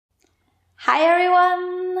Hi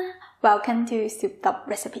everyone! Welcome to Souped Up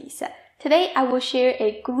Recipes. Today I will share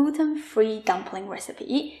a gluten-free dumpling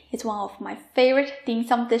recipe. It's one of my favorite dim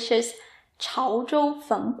sum dishes, Chao Zhou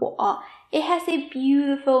Fen Guo. It has a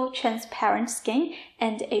beautiful transparent skin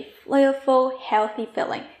and a flavorful healthy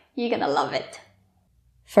filling. You're gonna love it.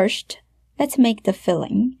 First, let's make the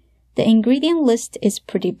filling. The ingredient list is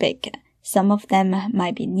pretty big. Some of them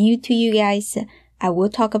might be new to you guys. I will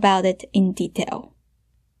talk about it in detail.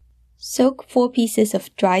 Soak 4 pieces of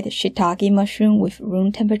dried shiitake mushroom with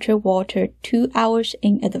room temperature water 2 hours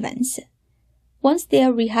in advance. Once they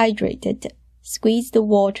are rehydrated, squeeze the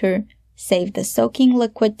water, save the soaking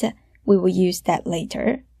liquid. We will use that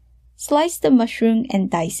later. Slice the mushroom and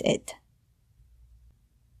dice it.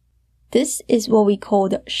 This is what we call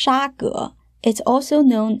the Sha Ge. It's also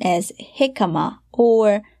known as Jicama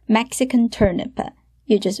or Mexican turnip.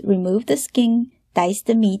 You just remove the skin, dice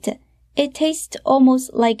the meat. It tastes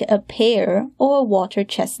almost like a pear or water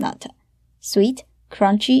chestnut. Sweet,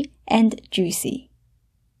 crunchy, and juicy.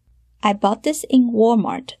 I bought this in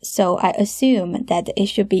Walmart, so I assume that it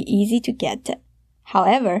should be easy to get.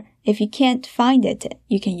 However, if you can't find it,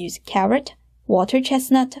 you can use carrot, water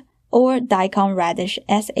chestnut, or daikon radish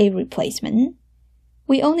as a replacement.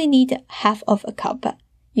 We only need half of a cup.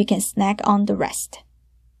 You can snack on the rest.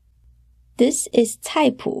 This is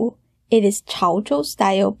caipu. It is Chao Zhou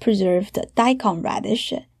style preserved daikon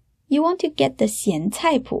radish. You want to get the xian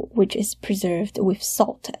caipu, which is preserved with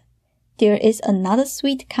salt. There is another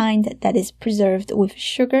sweet kind that is preserved with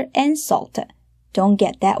sugar and salt. Don't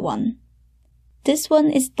get that one. This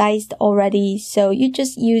one is diced already, so you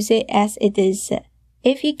just use it as it is.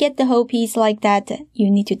 If you get the whole piece like that,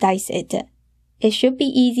 you need to dice it. It should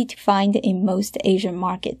be easy to find in most Asian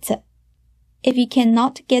markets. If you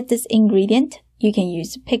cannot get this ingredient, you can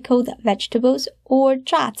use pickled vegetables or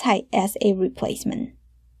榨菜 as a replacement.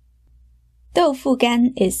 Dou Fu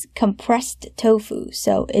Gan is compressed tofu,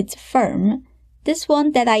 so it's firm. This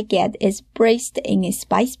one that I get is braised in a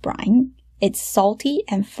spice brine. It's salty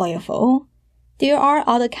and flavorful. There are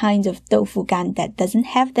other kinds of Dou Fu Gan that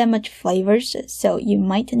doesn't have that much flavors, so you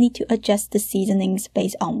might need to adjust the seasonings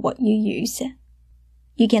based on what you use.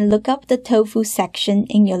 You can look up the tofu section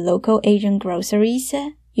in your local Asian groceries.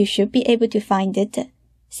 You should be able to find it.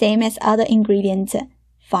 Same as other ingredients.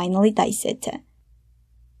 Finally dice it.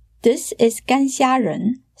 This is干虾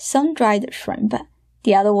仁, sun-dried shrimp.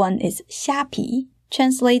 The other one is Sha Ge,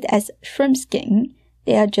 translated as shrimp skin.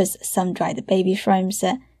 They are just sun-dried baby shrimps.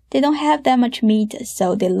 They don't have that much meat,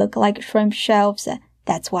 so they look like shrimp shells.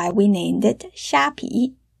 That's why we named it Sha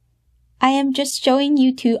Ge. I am just showing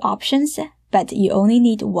you 2 options, but you only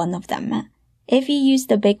need one of them. If you use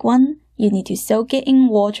the big one, you need to soak it in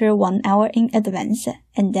water 1 hour in advance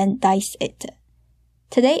and then dice it.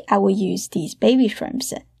 Today I will use these baby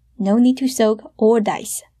shrimps. No need to soak or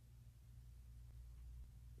dice.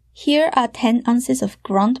 Here are 10 ounces of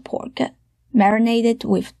ground pork, marinated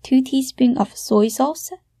with 2 teaspoons of soy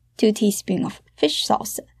sauce, 2 teaspoons of fish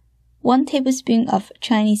sauce, 1 tablespoon of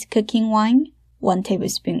Chinese cooking wine, 1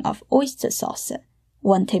 tablespoon of oyster sauce,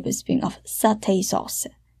 1 tablespoon of satay sauce.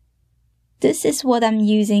 This is what I'm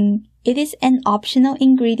using. It is an optional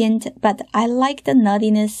ingredient, but I like the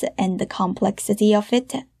nuttiness and the complexity of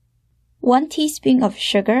it. 1 teaspoon of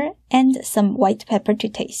sugar and some white pepper to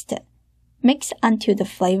taste. Mix until the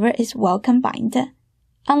flavor is well combined.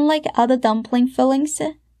 Unlike other dumpling fillings,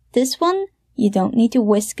 this one, you don't need to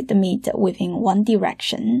whisk the meat within one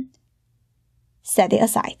direction. Set it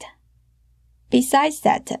aside. Besides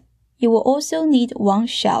that, you will also need 1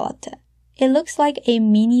 shallot. It looks like a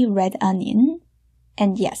mini red onion.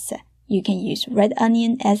 And yes, you can use red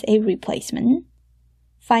onion as a replacement.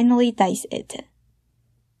 Finally, dice it.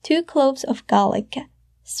 2 cloves of garlic.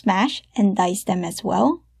 Smash and dice them as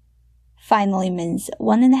well. Finally, mince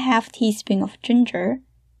 1½ teaspoon of ginger.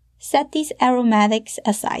 Set these aromatics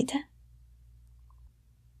aside.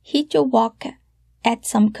 Heat your wok. Add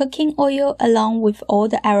some cooking oil along with all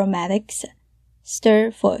the aromatics. Stir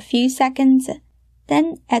for a few seconds.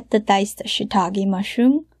 Then add the diced shiitake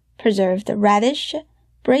mushroom, preserved radish,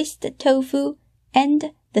 braised tofu,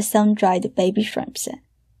 and the sun-dried baby shrimps.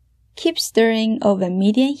 Keep stirring over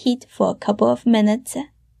medium heat for a couple of minutes.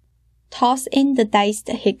 Toss in the diced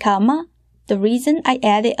jicama. The reason I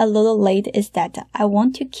added a little late is that I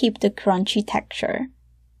want to keep the crunchy texture.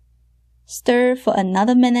 Stir for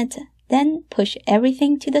another minute, then push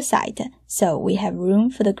everything to the side so we have room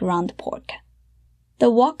for the ground pork. The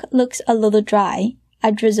wok looks a little dry. I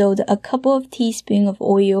drizzled a couple of teaspoons of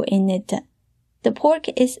oil in it. The pork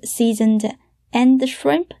is seasoned, and the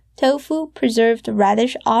shrimp, tofu, preserved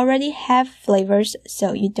radish already have flavors,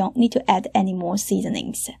 so you don't need to add any more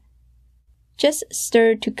seasonings. Just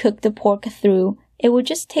stir to cook the pork through. It will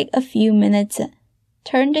just take a few minutes.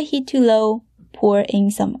 Turn the heat to low. Pour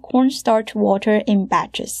in some cornstarch water in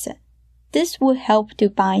batches. This will help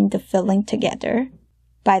to bind the filling together.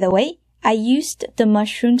 By the way, I used the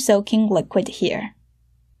mushroom soaking liquid here.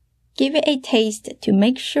 Give it a taste to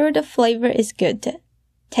make sure the flavor is good.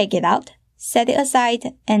 Take it out, set it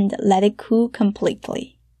aside, and let it cool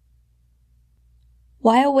completely.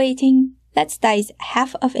 While waiting, let's dice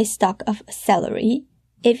half of a stalk of celery.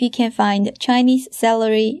 If you can find Chinese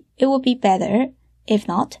celery, it will be better. If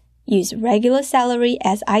not, use regular celery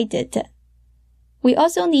as I did. We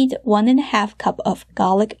also need 1.5 cup of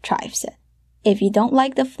garlic chives. If you don't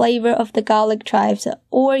like the flavor of the garlic chives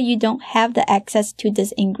or you don't have the access to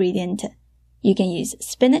this ingredient, you can use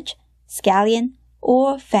spinach, scallion,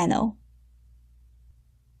 or fennel.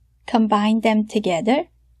 Combine them together.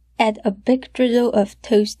 Add a big drizzle of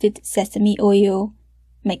toasted sesame oil.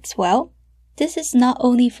 Mix well. This is not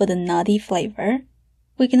only for the nutty flavor.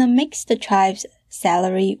 We're gonna mix the chives,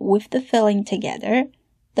 celery with the filling together.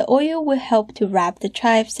 The oil will help to wrap the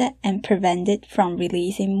chives and prevent it from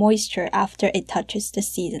releasing moisture after it touches the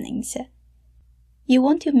seasonings. You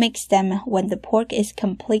want to mix them when the pork is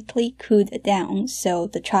completely cooled down so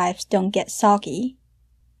the chives don't get soggy.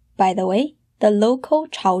 By the way, the local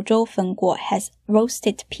Chao Zhou Fen Guo has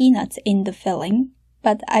roasted peanuts in the filling,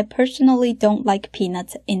 but I personally don't like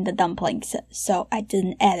peanuts in the dumplings, so I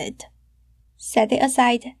didn't add it. Set it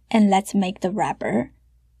aside and let's make the wrapper.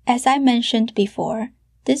 As I mentioned before,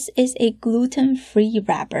 this is a gluten-free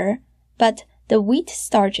wrapper, but the wheat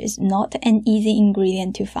starch is not an easy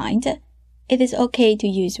ingredient to find. It is okay to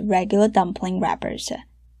use regular dumpling wrappers.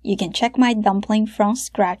 You can check my dumpling from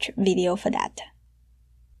scratch video for that.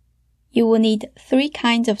 You will need 3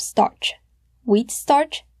 kinds of starch: wheat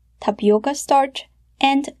starch, tapioca starch,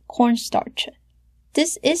 and cornstarch.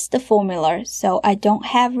 This is the formula, so I don't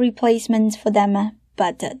have replacements for them,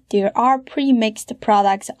 but there are pre-mixed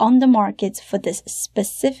products on the market for this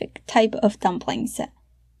specific type of dumplings.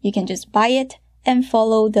 You can just buy it and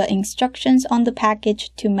follow the instructions on the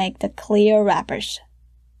package to make the clear wrappers.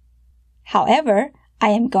 However, I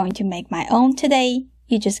am going to make my own today.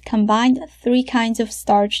 You just combine 3 kinds of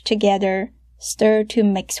starch together, stir to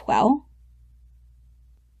mix well.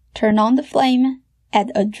 Turn on the flame,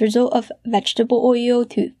 add a drizzle of vegetable oil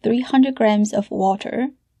to 300 grams of water.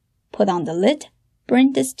 Put on the lid,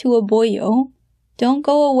 bring this to a boil. Don't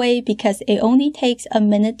go away because it only takes a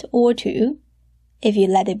minute or 2. If you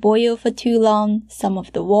let it boil for too long, some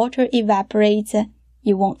of the water evaporates.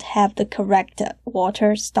 You won't have the correct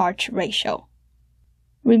water-starch ratio.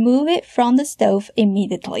 Remove it from the stove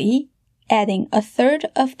immediately, adding 1/3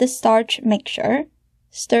 of the starch mixture.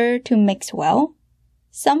 Stir to mix well.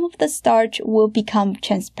 Some of the starch will become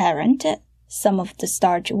transparent. Some of the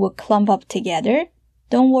starch will clump up together.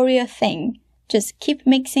 Don't worry a thing. Just keep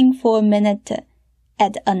mixing for a minute.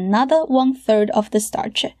 Add another 1/3 of the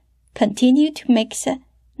starch. Continue to mix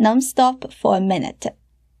non-stop for a minute.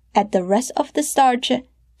 Add the rest of the starch.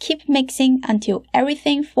 Keep mixing until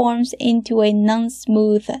everything forms into a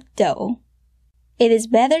non-smooth dough. It is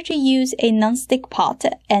better to use a non-stick pot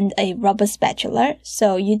and a rubber spatula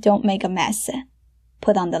so you don't make a mess.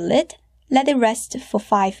 Put on the lid, let it rest for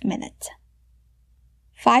 5 minutes.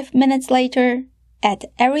 5 minutes later, add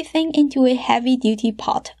everything into a heavy-duty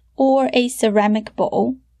pot or a ceramic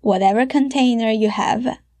bowl, whatever container you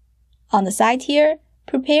have. On the side here,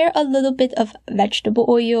 prepare a little bit of vegetable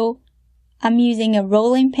oil. I'm using a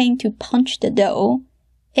rolling pin to punch the dough.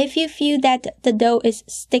 If you feel that the dough is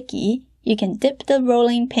sticky, you can dip the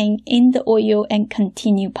rolling pin in the oil and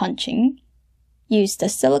continue punching. Use the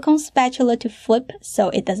silicone spatula to flip so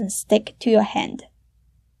it doesn't stick to your hand.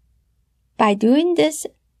 By doing this,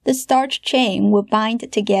 the starch chain will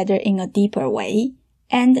bind together in a deeper way,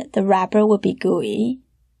 and the wrapper will be gooey.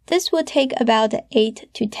 This will take about 8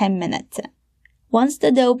 to 10 minutes. Once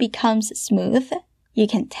the dough becomes smooth, you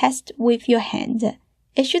can test with your hand.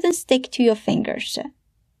 It shouldn't stick to your fingers.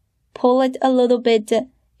 Pull it a little bit.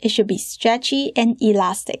 It should be stretchy and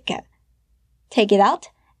elastic. Take it out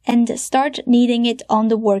and start kneading it on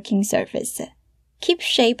the working surface. Keep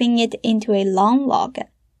shaping it into a long log.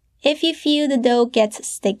 If you feel the dough gets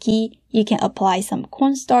sticky, you can apply some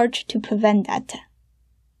cornstarch to prevent that.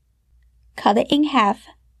 Cut it in half.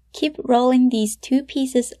 Keep rolling these 2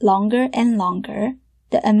 pieces longer and longer.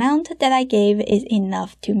 The amount that I gave is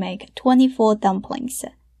enough to make 24 dumplings,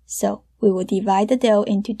 so we will divide the dough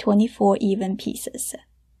into 24 even pieces.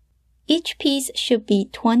 Each piece should be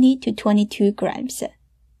 20 to 22 grams.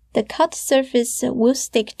 The cut surface will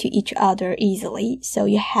stick to each other easily, so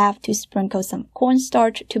you have to sprinkle some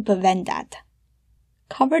cornstarch to prevent that.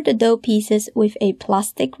 Cover the dough pieces with a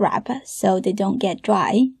plastic wrap so they don't get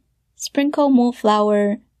dry. Sprinkle more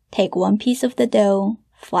flour. Take one piece of the dough,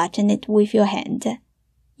 flatten it with your hand.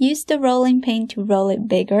 Use the rolling pin to roll it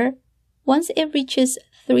bigger. Once it reaches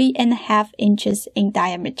 3.5 inches in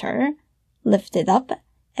diameter, lift it up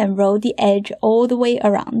and roll the edge all the way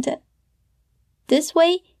around. This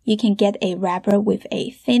way, you can get a wrapper with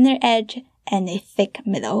a thinner edge and a thick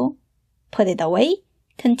middle. Put it away.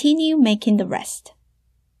 Continue making the rest.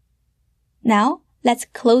 Now, let's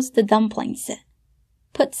close the dumplings.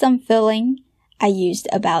 Put some filling. I used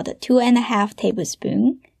about 2.5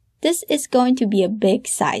 tablespoons. This is going to be a big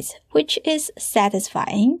size, which is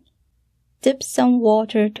satisfying. Dip some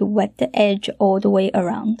water to wet the edge all the way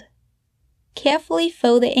around. Carefully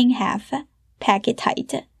fold it in half. Pack it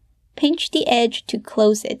tight. Pinch the edge to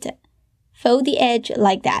close it. Fold the edge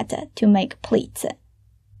like that to make pleats.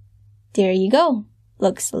 There you go.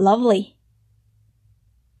 Looks lovely.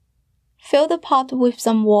 Fill the pot with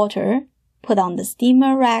some water. Put on the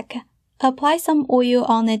steamer rack. Apply some oil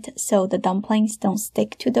on it so the dumplings don't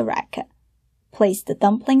stick to the rack. Place the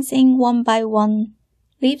dumplings in one by one.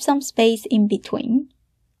 Leave some space in between.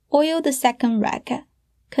 Oil the second rack.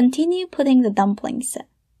 Continue putting the dumplings.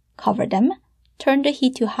 Cover them. Turn the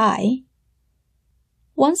heat to high.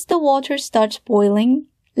 Once the water starts boiling,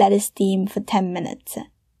 let it steam for 10 minutes.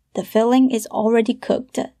 The filling is already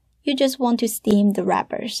cooked. You just want to steam the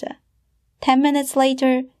wrappers. 10 minutes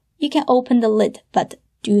later, you can open the lid, but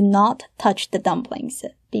do not touch the dumplings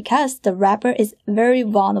because the wrapper is very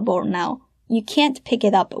vulnerable now. You can't pick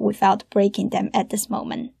it up without breaking them at this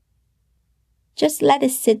moment. Just let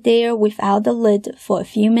it sit there without the lid for a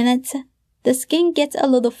few minutes. The skin gets a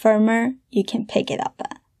little firmer, you can pick it up.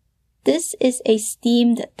 This is a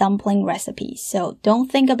steamed dumpling recipe, so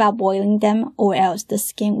don't think about boiling them or else the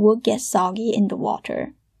skin will get soggy in the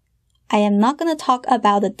water. I am not going to talk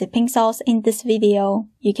about the dipping sauce in this video.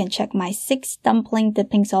 You can check my 6 dumpling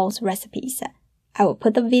dipping sauce recipes. I will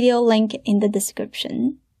put the video link in the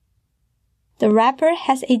description. The wrapper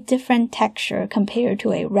has a different texture compared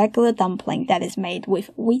to a regular dumpling that is made with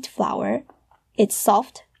wheat flour. It's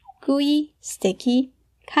soft, gooey, sticky,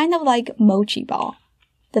 kind of like mochi ball.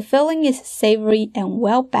 The filling is savory and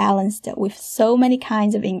well balanced with so many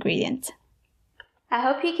kinds of ingredients. I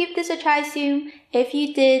hope you give this a try soon. If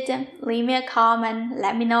you did, leave me a comment,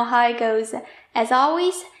 let me know how it goes. As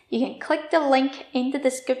always, you can click the link in the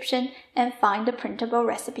description and find the printable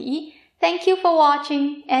recipe. Thank you for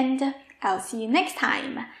watching and I'll see you next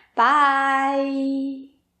time. Bye!